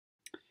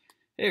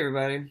Hey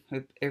everybody,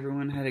 hope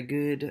everyone had a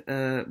good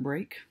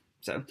break.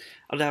 So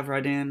I'll dive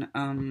right in.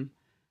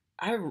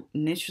 I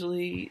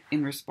initially,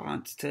 in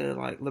response to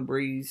like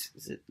Labaree's,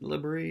 is it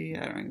Labaree?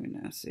 I don't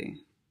even know. See,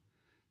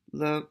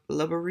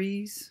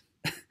 Labaree's,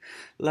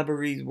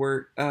 Labaree's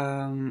work.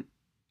 I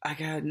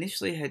got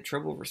initially had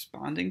trouble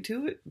responding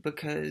to it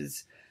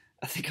because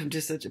I think I'm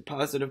just such a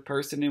positive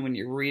person, and when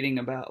you're reading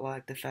about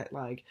like the fact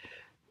like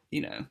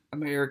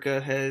America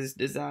has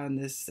designed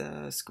this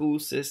school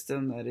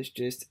system that is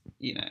just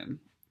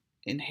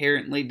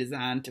inherently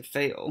designed to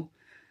fail.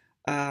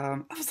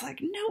 I was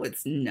like, no,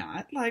 it's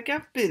not. Like,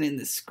 I've been in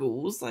the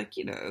schools, like,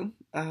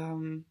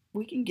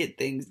 we can get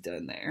things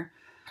done there.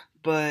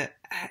 But,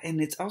 and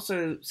it's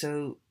also,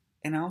 so,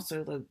 and I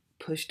also like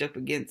pushed up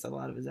against a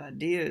lot of his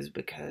ideas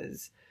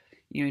because,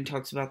 he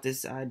talks about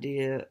this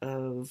idea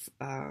of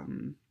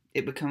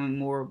it becoming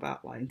more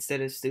about, like,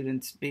 instead of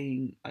students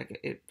being, like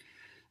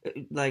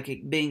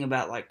it being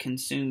about, like,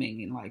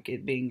 consuming and, like,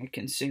 it being a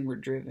consumer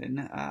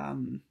driven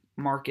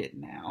market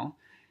now,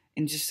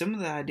 and just some of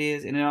the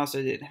ideas. And it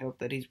also didn't help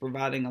that he's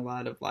providing a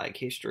lot of like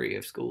history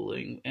of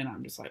schooling, and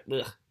I'm just like,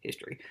 ugh,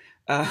 history.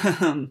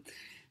 um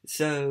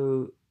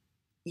so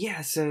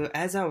yeah, so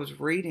as I was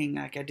reading,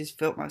 like, I just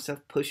felt myself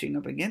pushing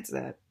up against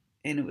that.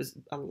 And it was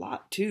a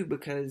lot too,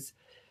 because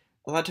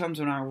a lot of times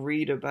when I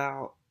read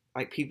about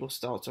like people's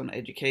thoughts on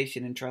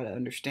education and try to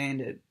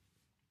understand it,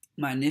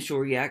 my initial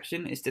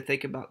reaction is to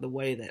think about the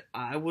way that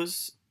I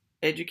was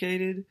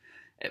educated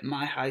at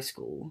my high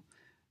school.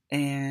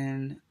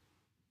 And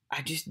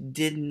I just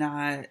did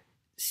not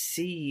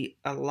see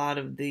a lot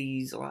of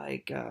these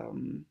like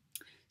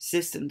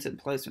systems in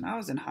place when I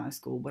was in high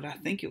school. But I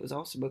think it was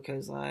also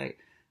because like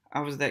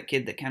I was that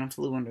kid that kind of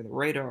flew under the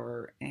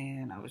radar,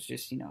 and I was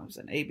just I was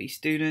an AB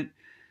student.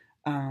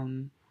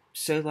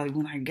 So like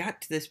when I got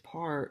to this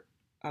part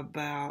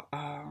about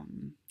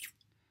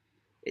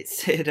it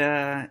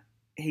said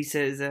he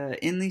says,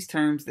 in these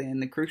terms,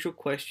 then, the crucial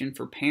question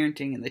for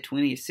parenting in the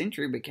 20th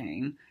century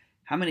became,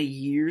 how many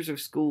years of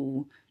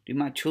school do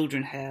my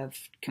children have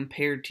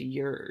compared to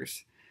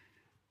yours?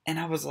 And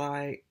I was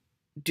like,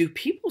 do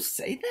people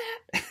say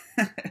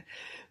that?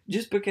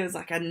 Just because,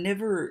 like, I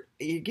never,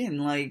 again,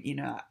 like,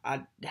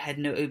 I had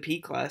no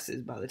OP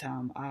classes by the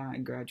time I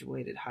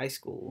graduated high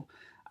school.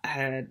 I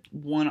had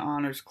one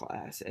honors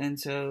class. And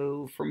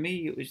so for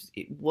me,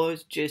 it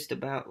was just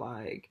about,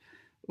 like,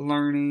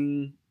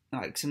 learning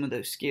like some of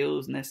those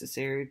skills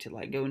necessary to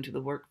like go into the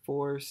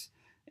workforce.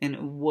 And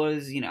it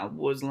was, I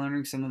was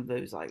learning some of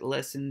those like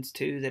lessons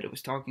too that it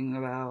was talking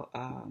about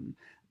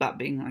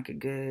being like a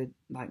good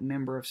like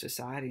member of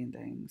society and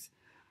things.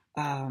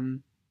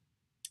 um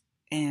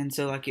and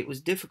so like it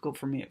was difficult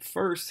for me at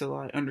first to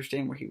like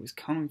understand where he was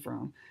coming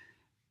from.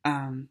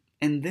 And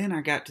then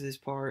I got to this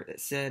part that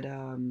said,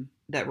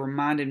 that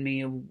reminded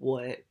me of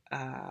what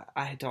I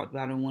had talked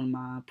about in one of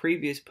my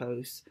previous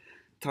posts.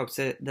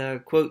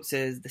 The quote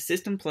says, the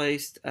system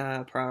placed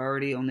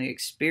priority on the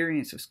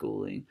experience of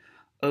schooling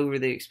over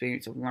the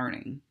experience of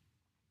learning.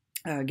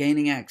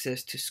 Gaining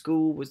access to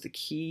school was the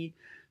key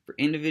for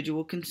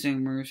individual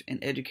consumers,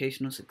 and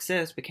educational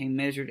success became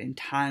measured in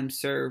time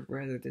served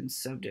rather than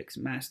subjects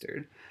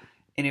mastered.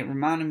 And it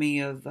reminded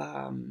me of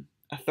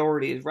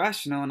authority is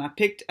rational. And I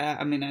picked,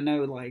 I mean, I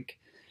know like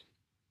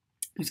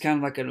it's kind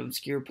of like an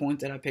obscure point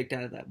that I picked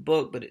out of that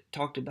book, but it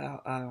talked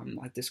about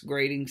like this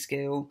grading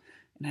scale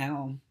and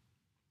how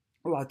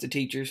lots of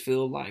teachers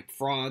feel like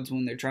frauds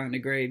when they're trying to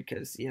grade.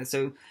 Because yeah,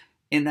 so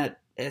in that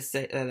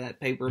essay,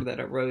 that paper that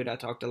I wrote, I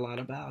talked a lot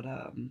about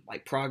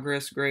like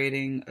progress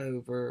grading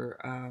over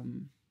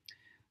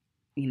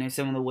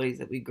some of the ways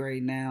that we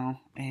grade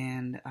now.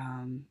 And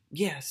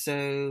yeah,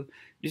 so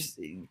just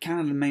kind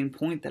of the main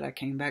point that I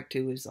came back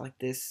to is like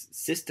this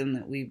system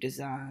that we've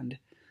designed,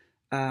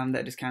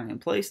 that is kind of in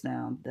place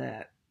now,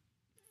 that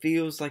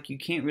feels like you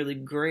can't really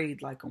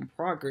grade like on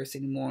progress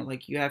anymore.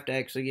 Like you have to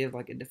actually give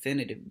like a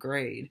definitive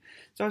grade.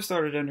 So I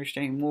started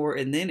understanding more,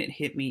 and then it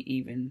hit me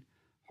even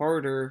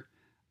harder,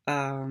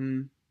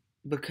 um,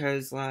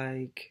 because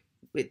like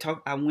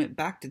I went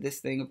back to this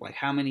thing of like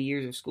how many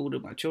years of school do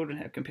my children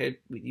have compared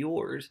with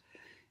yours.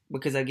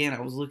 Because again,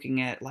 I was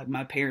looking at like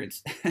my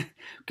parents,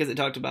 because it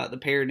talked about the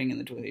parenting in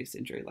the 20th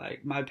century.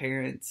 Like my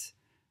parents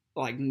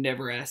like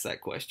never asked that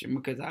question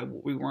because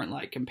we weren't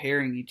like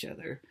comparing each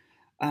other.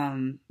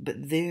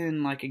 But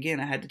then, like, again,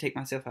 I had to take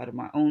myself out of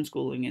my own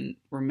schooling and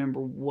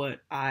remember what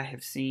I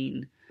have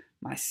seen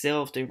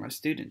myself during my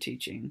student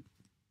teaching.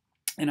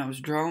 And I was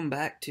drawn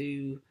back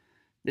to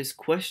this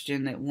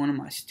question that one of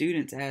my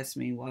students asked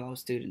me while I was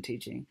student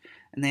teaching.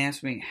 And they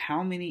asked me,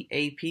 how many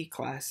AP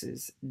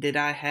classes did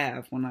I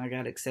have when I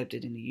got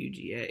accepted into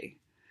UGA?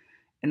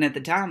 And at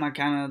the time, I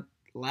kind of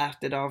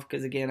laughed it off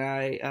because, again,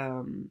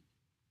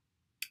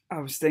 I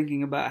was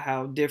thinking about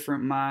how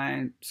different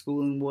my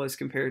schooling was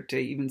compared to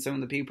even some of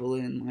the people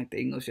in like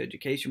the English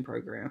education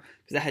program,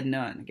 because I had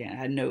none. Again, I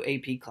had no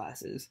AP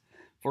classes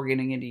for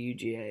getting into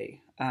UGA.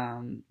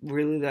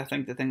 Really, I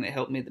think the thing that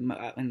helped me the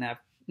most, and that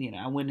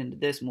I went into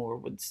this more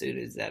with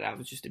students, that I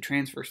was just a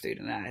transfer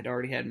student. I had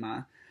already had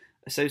my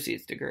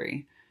associate's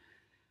degree.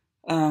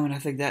 And I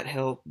think that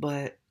helped.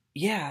 But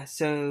yeah,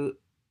 so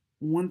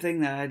one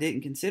thing that I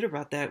didn't consider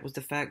about that was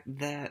the fact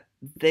that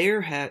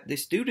the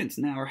students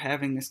now are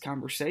having this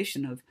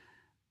conversation of,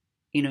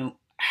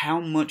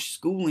 how much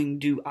schooling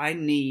do I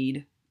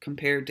need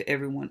compared to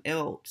everyone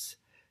else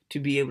to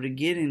be able to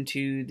get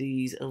into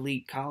these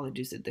elite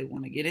colleges that they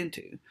want to get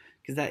into?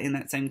 Because that in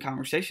that same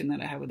conversation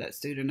that I had with that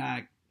student,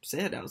 I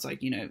said, I was like,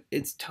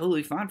 it's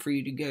totally fine for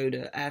you to go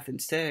to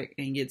Athens Tech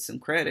and get some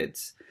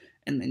credits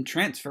and then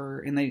transfer.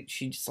 And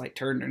she just like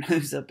turned her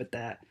nose up at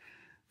that.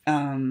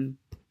 But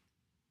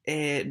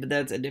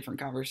that's a different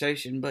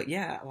conversation. But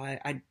yeah,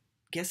 like I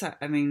guess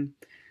I mean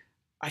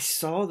I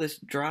saw this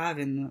drive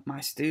in my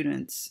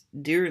students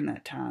during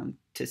that time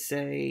to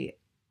say,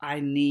 I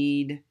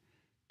need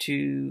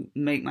to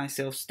make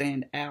myself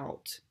stand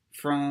out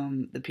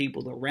from the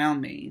people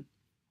around me.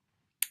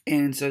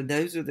 And so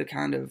those are the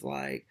kind of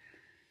like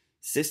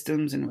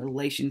systems and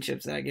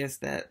relationships that I guess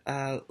that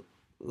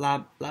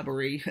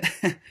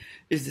Labaree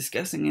is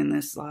discussing in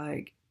this.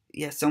 Like,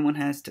 yeah, someone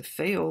has to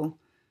fail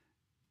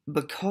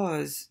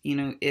because,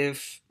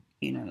 if,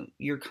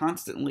 you're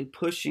constantly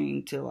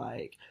pushing to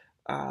like,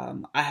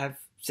 I have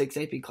 6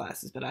 AP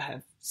classes, but I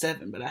have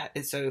 7.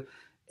 And so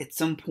at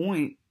some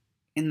point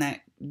in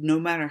that, no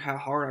matter how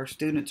hard our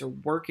students are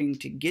working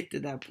to get to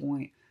that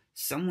point,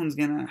 someone's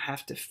going to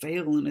have to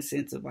fail in a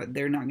sense of like,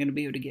 they're not going to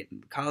be able to get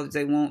in the college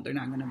they want. They're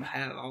not going to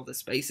have all the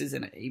spaces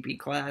in an AP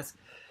class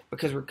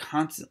because we're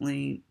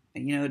constantly,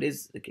 it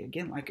is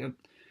again, like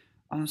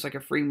almost like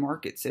a free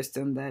market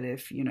system that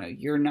if,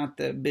 you're not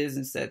the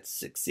business that's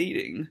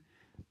succeeding,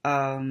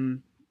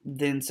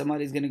 then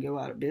somebody's going to go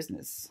out of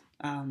business.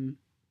 And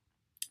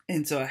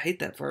so I hate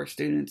that for our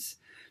students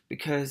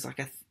because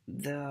like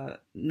the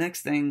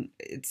next thing,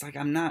 it's like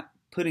I'm not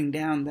putting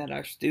down that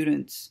our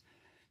students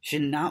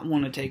should not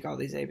want to take all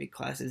these AP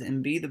classes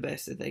and be the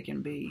best that they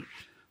can be.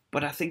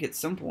 But I think at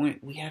some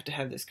point we have to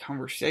have this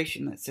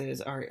conversation that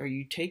says, all right, are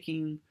you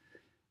taking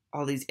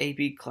all these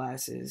AP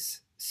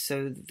classes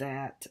so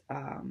that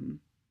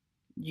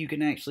you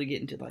can actually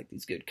get into like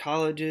these good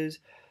colleges?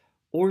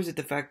 Or is it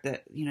the fact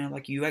that,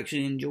 like you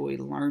actually enjoy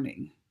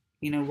learning,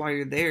 while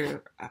you're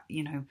there,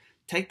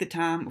 take the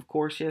time, of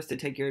course, yes, to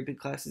take your AP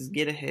classes,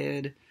 get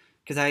ahead.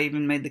 Because I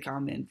even made the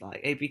comment,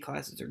 like, AP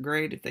classes are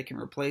great if they can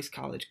replace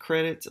college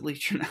credits. At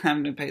least you're not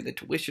having to pay the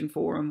tuition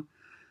for them.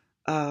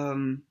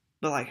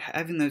 But, like,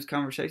 having those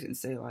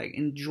conversations, say, like,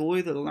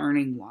 enjoy the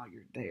learning while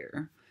you're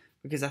there.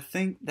 Because I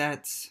think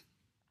that's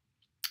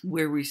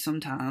where we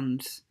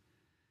sometimes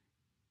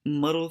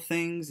muddle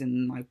things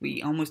and, like,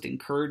 we almost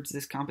encourage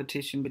this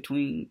competition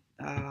between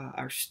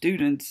our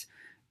students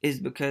is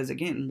because,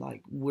 again,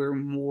 like, we're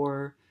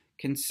more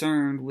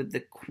concerned with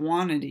the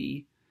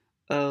quantity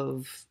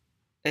of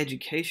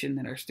education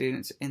that our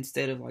students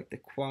instead of like the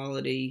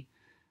quality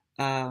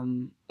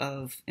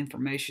of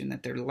information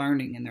that they're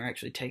learning and they're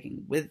actually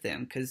taking with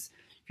them. Because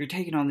if you're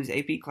taking all these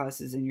AP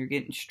classes and you're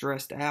getting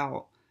stressed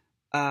out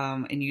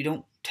and you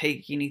don't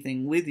take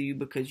anything with you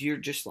because you're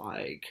just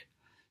like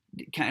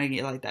kind of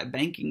get like that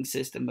banking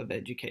system of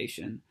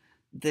education,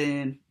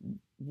 then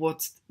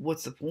what's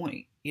the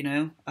point?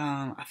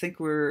 I think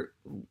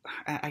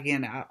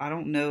I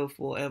don't know if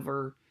we'll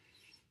ever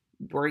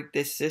break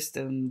this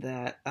system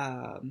that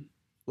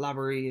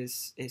Labaree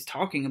is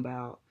talking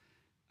about,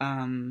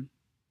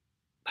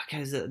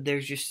 because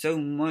there's just so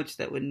much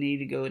that would need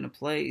to go into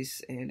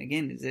place. And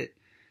again,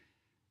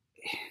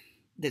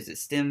 does it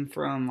stem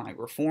from like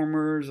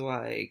reformers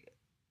like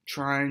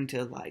trying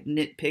to like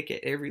nitpick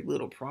at every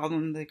little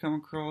problem they come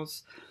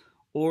across,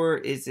 or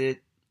is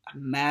it a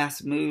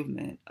mass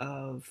movement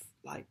of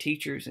like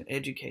teachers and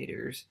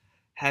educators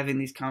having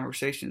these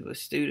conversations with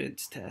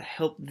students to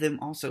help them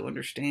also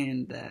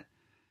understand that,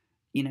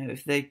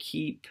 if they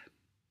keep,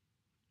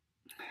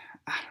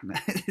 I don't know,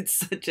 it's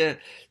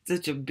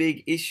such a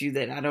big issue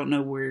that I don't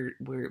know where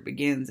it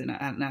begins. And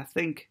I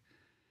think,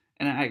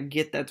 and I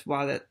get that's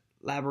why that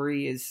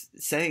Labaree is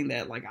saying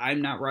that, like,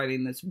 I'm not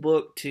writing this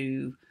book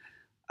to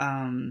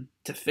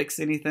fix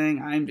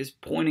anything. I'm just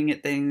pointing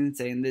at things and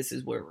saying this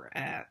is where we're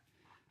at.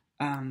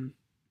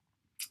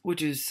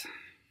 Which is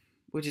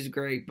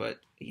great, but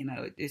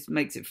it just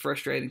makes it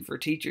frustrating for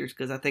teachers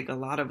because I think a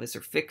lot of us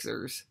are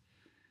fixers,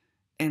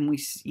 and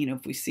we,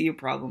 if we see a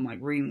problem like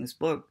reading this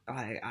book,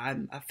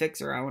 I'm a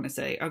fixer. I want to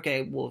say,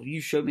 okay, well, you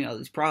showed me all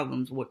these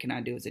problems. What can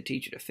I do as a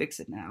teacher to fix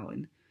it now?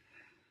 And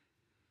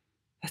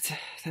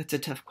that's a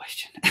tough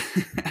question,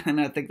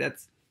 and I think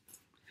that's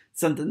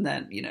something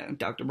that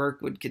Dr.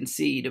 Burke would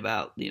concede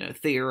about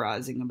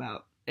theorizing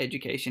about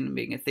education and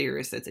being a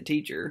theorist that's a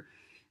teacher.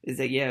 Is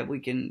that, yeah,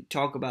 we can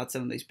talk about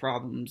some of these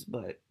problems,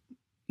 but,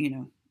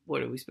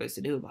 what are we supposed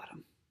to do about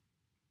them?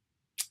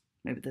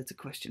 Maybe that's a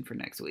question for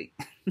next week.